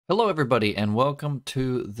Hello everybody and welcome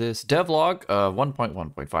to this devlog of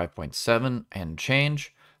 1.1.5.7 and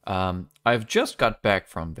change. I've just got back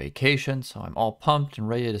from vacation, so I'm all pumped and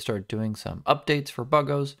ready to start doing some updates for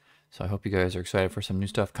Buggos. So I hope you guys are excited for some new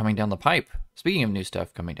stuff coming down the pipe. Speaking of new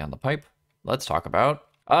stuff coming down the pipe, let's talk about,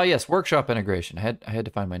 yes, workshop integration. I had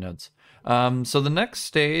to find my notes. So the next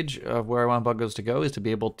stage of where I want Buggos to go is to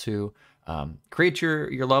be able to create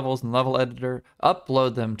your levels in level editor,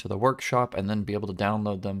 upload them to the workshop, and then be able to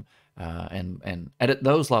download them and edit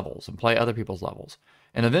those levels and play other people's levels.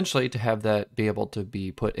 And eventually to have that be able to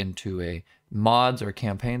be put into a mods or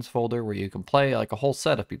campaigns folder where you can play like a whole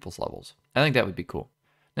set of people's levels. I think that would be cool.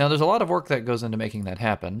 Now there's a lot of work that goes into making that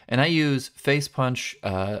happen, and I use Facepunch's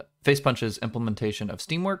implementation of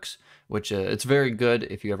Steamworks, which it's very good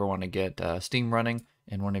if you ever want to get Steam running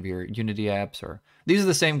in one of your Unity apps. Or these are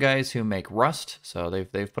the same guys who make Rust, so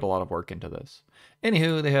they've put a lot of work into this.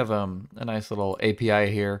 Anywho, they have a nice little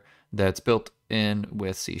API here that's built in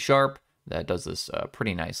with C# that does this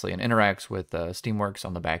pretty nicely and interacts with Steamworks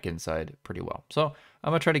on the back end side pretty well. So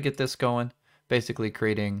I'm gonna try to get this going, basically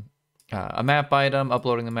creating a map item,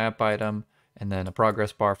 uploading the map item, and then a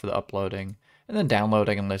progress bar for the uploading, and then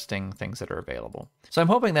downloading and listing things that are available. So I'm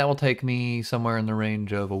hoping that will take me somewhere in the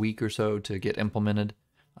range of a week or so to get implemented.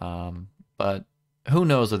 But who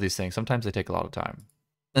knows with these things? Sometimes they take a lot of time.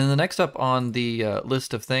 And the next up on the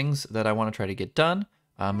list of things that I want to try to get done,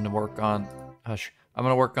 I'm going to work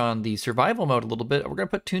on the survival mode a little bit. We're going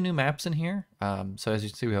to put 2 new maps in here. So as you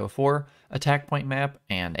can see, we have a 4 attack point map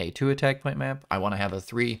and a 2 attack point map. I want to have a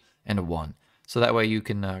 3 and a 1. So that way you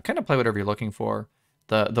can kind of play whatever you're looking for.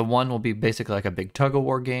 The 1 will be basically like a big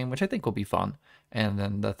tug-of-war game, which I think will be fun. And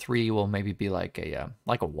then the 3 will maybe be like a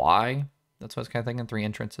Y. That's what I was kind of thinking, 3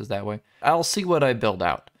 entrances that way. I'll see what I build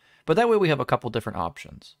out. But that way we have a couple different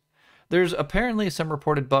options. There's apparently some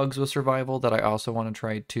reported bugs with survival that I also want to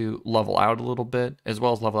try to level out a little bit, as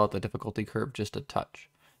well as level out the difficulty curve just a touch.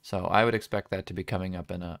 So I would expect that to be coming up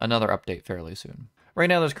in another update fairly soon. Right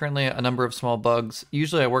now there's currently a number of small bugs.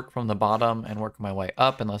 Usually I work from the bottom and work my way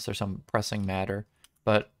up unless there's some pressing matter.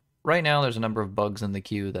 But right now there's a number of bugs in the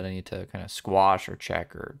queue that I need to kind of squash or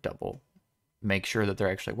check or double make sure that they're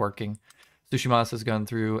actually working. Sushimas has gone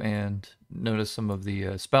through and noticed some of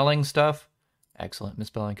the spelling stuff. Excellent.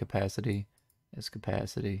 Misspelling capacity is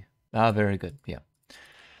capacity. Very good. Yeah.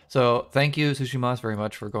 So thank you, Sushimas, very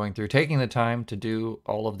much for going through, taking the time to do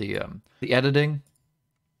all of the editing.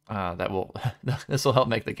 This will help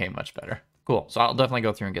make the game much better. Cool. So I'll definitely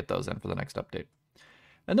go through and get those in for the next update.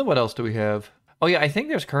 And then what else do we have? Oh yeah, I think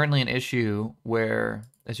there's currently an issue where,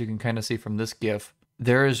 as you can kind of see from this GIF,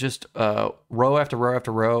 there is just row after row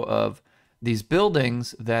after row of these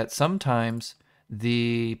buildings that sometimes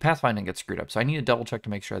the pathfinding gets screwed up. So I need to double check to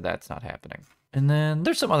make sure that's not happening. And then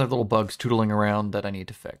there's some other little bugs tootling around that I need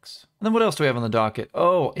to fix. And then what else do we have on the docket?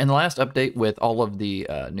 Oh, in the last update with all of the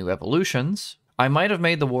new evolutions, I might have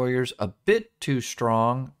made the warriors a bit too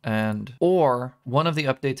strong, or one of the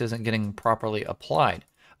updates isn't getting properly applied.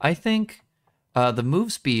 I think some of the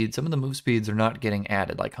move speeds are not getting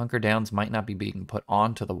added. Like hunker downs might not be being put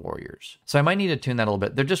onto the warriors. So I might need to tune that a little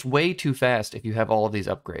bit. They're just way too fast if you have all of these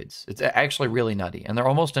upgrades. It's actually really nutty, and they're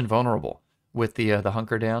almost invulnerable with the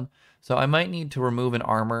hunker down. So I might need to remove an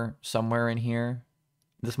armor somewhere in here.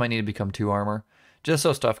 This might need to become 2 armor, just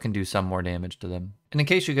so stuff can do some more damage to them. And in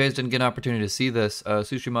case you guys didn't get an opportunity to see this,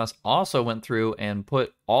 Sushimas also went through and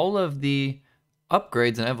put all of the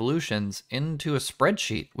upgrades and evolutions into a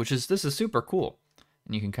spreadsheet, this is super cool.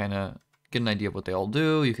 And you can kind of get an idea of what they all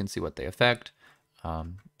do. You can see what they affect.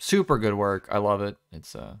 Super good work. I love it.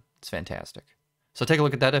 It's fantastic. So take a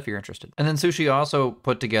look at that if you're interested. And then Sushi also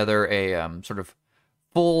put together a sort of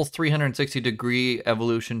full 360-degree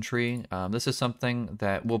evolution tree. This is something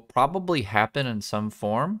that will probably happen in some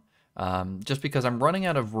form, just because I'm running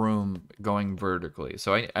out of room going vertically.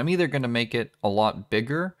 So I'm either going to make it a lot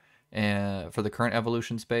bigger for the current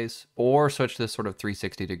evolution space, or switch this sort of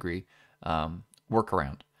 360-degree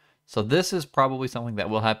workaround. So this is probably something that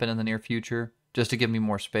will happen in the near future, just to give me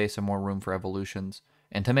more space and more room for evolutions,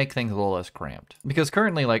 and to make things a little less cramped. Because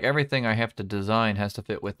currently, like, everything I have to design has to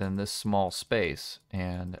fit within this small space.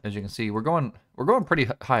 And as you can see, we're going pretty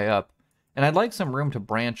high up, and I'd like some room to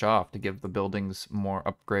branch off to give the buildings more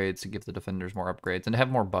upgrades, to give the defenders more upgrades, and to have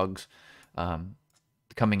more bugs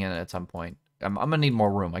coming in at some point. I'm gonna need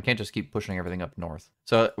more room. I can't just keep pushing everything up north.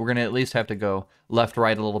 So we're gonna at least have to go left,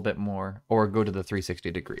 right a little bit more, or go to the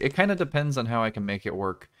 360-degree. It kind of depends on how I can make it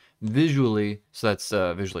work visually, so that's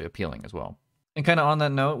visually appealing as well. And kind of on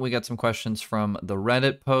that note, we got some questions from the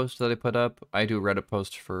Reddit post that I put up. I do a Reddit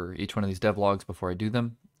post for each one of these devlogs before I do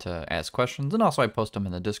them to ask questions, and also I post them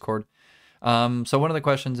in the Discord. So one of the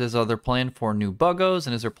questions is, are there plans for new Buggos,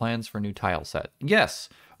 and is there plans for new tile set? Yes,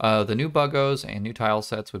 the new Buggos and new tile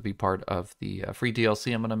sets would be part of the free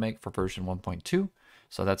DLC I'm going to make for version 1.2.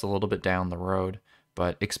 So that's a little bit down the road,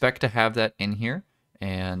 but expect to have that in here,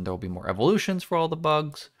 and there'll be more evolutions for all the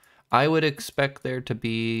bugs. I would expect there to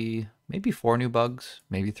be maybe 4 new bugs,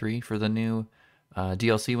 maybe 3 for the new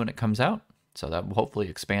DLC when it comes out. So that will hopefully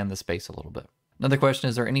expand the space a little bit. Another question,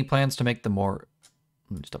 is there any plans to make the more...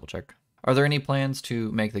 Let me just double check. Are there any plans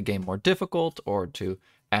to make the game more difficult or to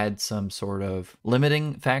add some sort of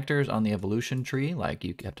limiting factors on the evolution tree? Like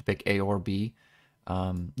you have to pick A or B.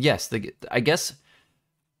 Yes, I guess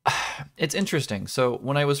it's interesting. So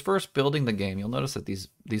when I was first building the game, you'll notice that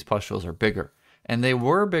these pustules are bigger. And they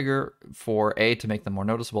were bigger for A, to make them more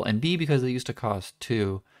noticeable, and B, because they used to cost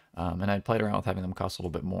 2, and I played around with having them cost a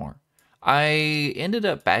little bit more. I ended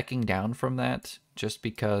up backing down from that just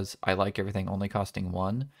because I like everything only costing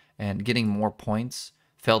 1, and getting more points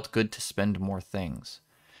felt good to spend more things.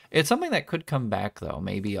 It's something that could come back, though.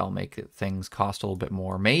 Maybe I'll make things cost a little bit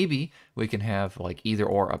more. Maybe we can have like either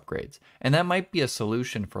or upgrades. And that might be a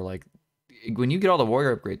solution for like, when you get all the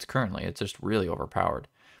warrior upgrades currently, it's just really overpowered.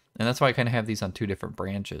 And that's why I kind of have these on 2 different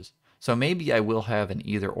branches. So maybe I will have an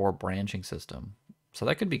either or branching system. So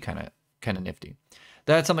that could be kind of nifty.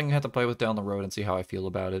 That's something I have to play with down the road and see how I feel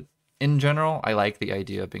about it. In general, I like the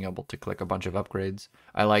idea of being able to click a bunch of upgrades.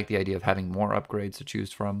 I like the idea of having more upgrades to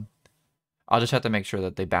choose from. I'll just have to make sure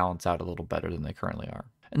that they balance out a little better than they currently are.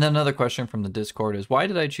 And then another question from the Discord is, why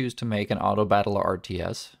did I choose to make an auto battler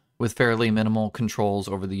RTS with fairly minimal controls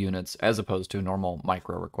over the units as opposed to normal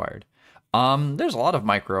micro required? There's a lot of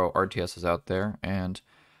micro RTSs out there, and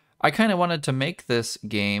I kind of wanted to make this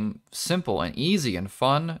game simple and easy and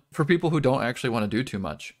fun for people who don't actually want to do too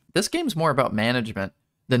much. This game's more about management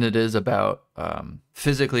than it is about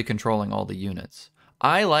physically controlling all the units.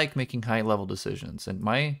 I like making high-level decisions, and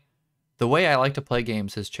the way I like to play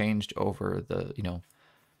games has changed over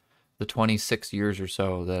the 26 years or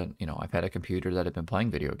so that I've had a computer that I've been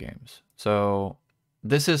playing video games. So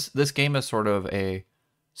this game is sort of a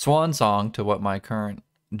swan song to what my current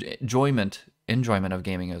enjoyment of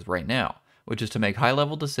gaming is right now, which is to make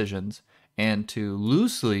high-level decisions and to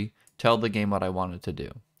loosely tell the game what I want it to do.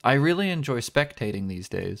 I really enjoy spectating these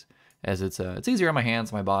days, as it's easier on my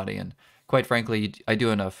hands, my body, and quite frankly, I do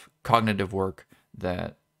enough cognitive work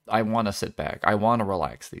that I want to sit back. I want to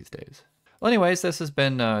relax these days. Well, anyways, this has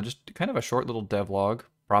been just kind of a short little devlog.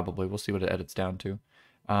 Probably. We'll see what it edits down to.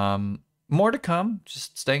 More to come.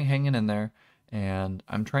 Just hanging in there. And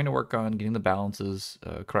I'm trying to work on getting the balances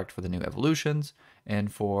correct for the new evolutions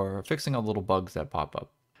and for fixing all the little bugs that pop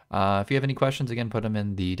up. If you have any questions, again, put them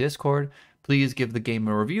in the Discord. Please give the game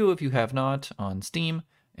a review if you have not on Steam,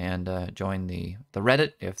 and join the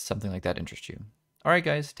Reddit if something like that interests you. All right,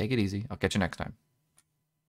 guys, take it easy. I'll catch you next time.